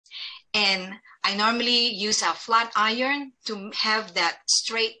And I normally use a flat iron to have that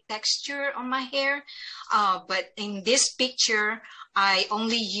straight texture on my hair. But in this picture, I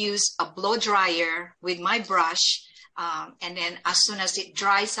only use a blow dryer with my brush. And then as soon as it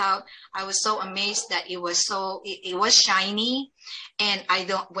dries out, I was so amazed that it was shiny. And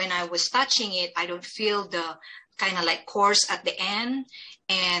when I was touching it, I don't feel the kind of like coarse at the end.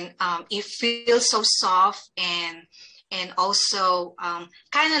 And it feels so soft and also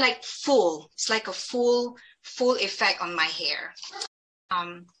kind of like full. It's like a full effect on my hair.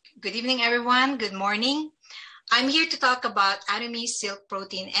 Good evening, everyone. Good morning. I'm here to talk about ATOMY Silk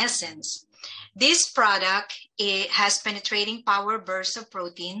Protein Essence. This product, it has penetrating power bursts of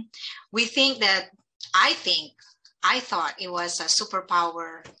protein. I thought it was a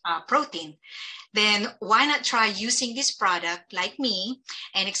superpower protein. Then why not try using this product like me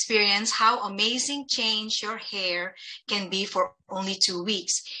and experience how amazing change your hair can be for only 2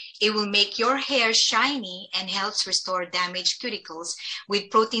 weeks. It will make your hair shiny and helps restore damaged cuticles with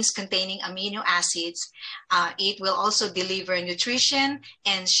proteins containing amino acids. It will also deliver nutrition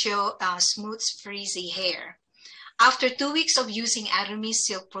and show smooth, frizzy hair. After 2 weeks of using ATOMY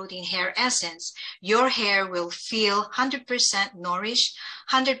Silk Protein Hair Essence, your hair will feel 100% nourished,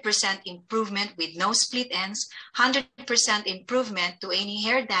 100% improvement with no split ends, 100% improvement to any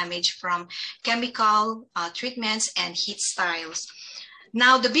hair damage from chemical treatments and heat styles.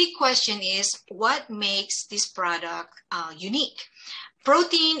 Now, the big question is, what makes this product unique?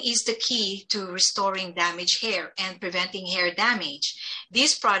 Protein is the key to restoring damaged hair and preventing hair damage.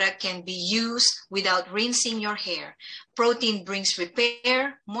 This product can be used without rinsing your hair. Protein brings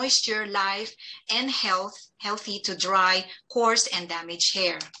repair, moisture, life, and healthy to dry, coarse, and damaged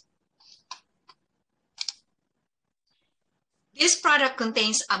hair. This product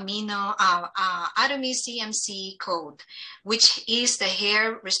contains ATOMY CMC Code, which is the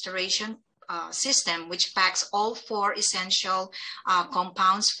hair restoration system, which packs all 4 essential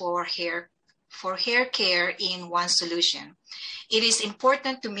compounds for hair care in one solution. It is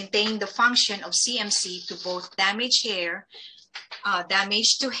important to maintain the function of CMC to both damage to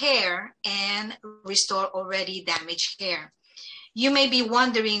hair, and restore already damaged hair. You may be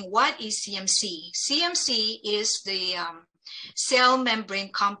wondering, what is CMC? CMC is the cell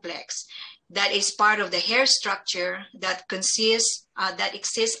membrane complex that is part of the hair structure that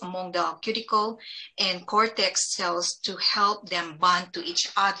exists among the cuticle and cortex cells to help them bond to each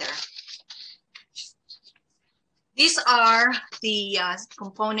other. These are the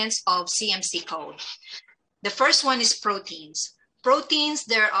components of CMC code. The first one is proteins. Proteins,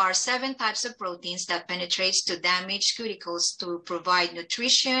 there are 7 types of proteins that penetrates to damaged cuticles to provide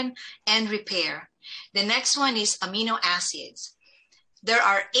nutrition and repair. The next one is amino acids. There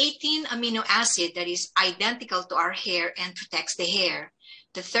are 18 amino acids that is identical to our hair and protects the hair.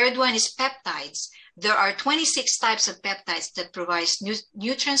 The third one is peptides. There are 26 types of peptides that provides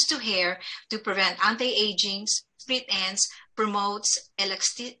nutrients to hair to prevent anti-aging, split ends, promotes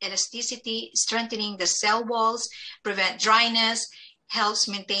elasticity, strengthening the cell walls, prevent dryness, helps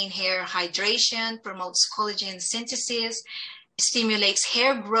maintain hair hydration, promotes collagen synthesis, stimulates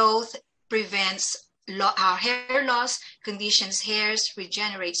hair growth, prevents hair loss, conditions hairs,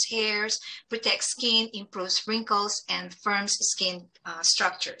 regenerates hairs, protects skin, improves wrinkles, and firms skin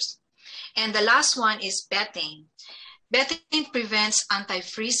structures. And the last one is betaine. Betaine prevents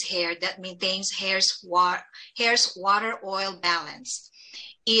anti-freeze hair that maintains hair's water-oil balance.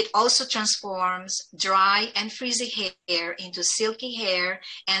 It also transforms dry and frizzy hair into silky hair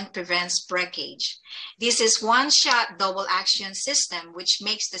and prevents breakage. This is one-shot double action system which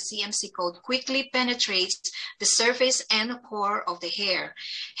makes the CMC code quickly penetrates the surface and the core of the hair,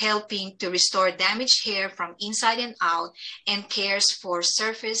 helping to restore damaged hair from inside and out and cares for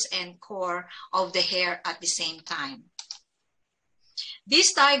surface and core of the hair at the same time.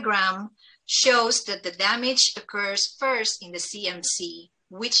 This diagram shows that the damage occurs first in the CMC,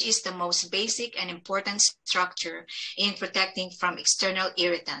 which is the most basic and important structure in protecting from external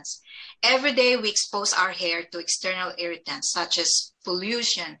irritants. Every day we expose our hair to external irritants such as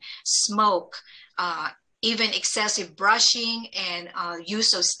pollution, smoke, even excessive brushing and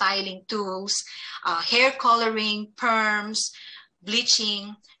use of styling tools, hair coloring, perms,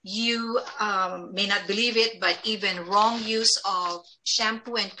 bleaching. You may not believe it, but even wrong use of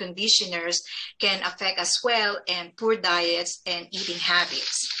shampoo and conditioners can affect as well, and poor diets and eating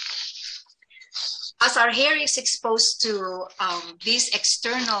habits. As our hair is exposed to these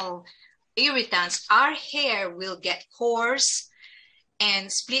external irritants, our hair will get coarse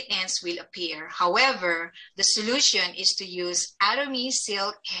and split ends will appear. However, the solution is to use ATOMY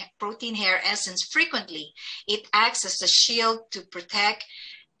Silk Protein Hair Essence frequently. It acts as a shield to protect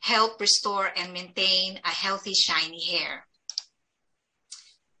help restore and maintain a healthy, shiny hair.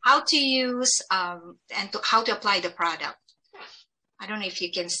 How to use how to apply the product. I don't know if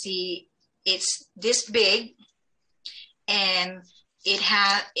you can see, it's this big, and it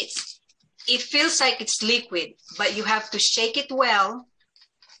feels like it's liquid, but you have to shake it well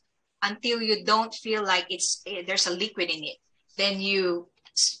until you don't feel like there's a liquid in it. Then you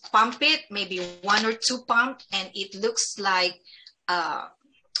pump it, maybe 1 or 2 pump, and it looks like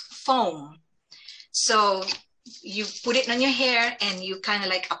foam. So you put it on your hair and you kind of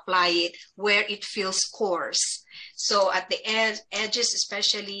like apply it where it feels coarse. So at the edges,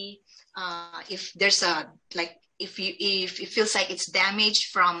 especially if there's if it feels like it's damaged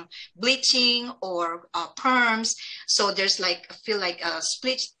from bleaching or perms, so there's feel like a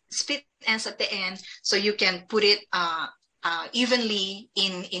split ends at the end, so you can put it evenly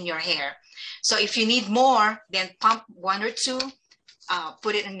in your hair. So if you need more, then pump 1 or 2,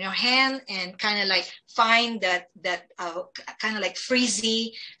 put it in your hand, and kind of like find that kind of like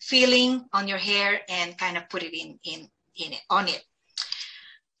frizzy feeling on your hair, and kind of put it on it.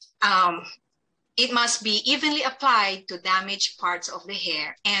 It must be evenly applied to damaged parts of the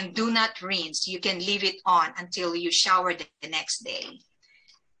hair, and do not rinse. You can leave it on until you shower the next day.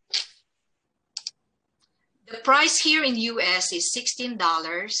 The price here in US is $16,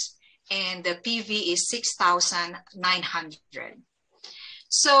 and the PV is $6,900.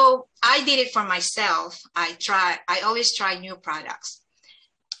 So I did it for myself. I always try new products.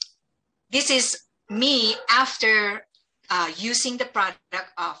 This is me after using the product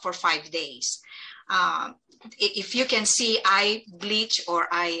for 5 days. If you can see, I bleach, or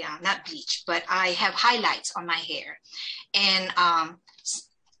not bleach, but I have highlights on my hair. And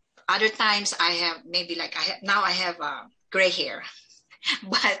other times I have maybe now I have gray hair.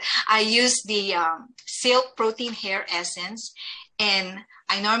 But I use the Silk Protein Hair Essence, and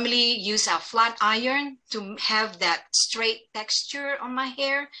I normally use a flat iron to have that straight texture on my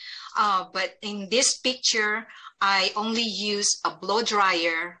hair. But in this picture, I only use a blow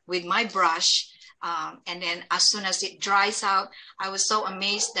dryer with my brush. And then as soon as it dries out, I was so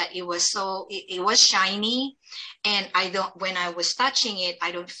amazed that it was shiny, and when I was touching it,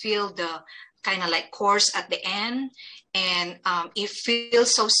 I don't feel the kind of like coarse at the end, and it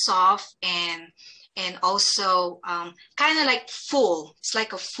feels so soft, and also kind of like full. It's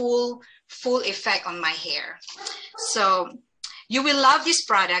like a full effect on my hair. So you will love this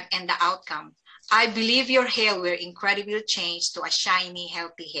product and the outcome. I believe your hair will incredibly change to a shiny,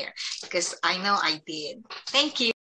 healthy hair, because I know I did. Thank you.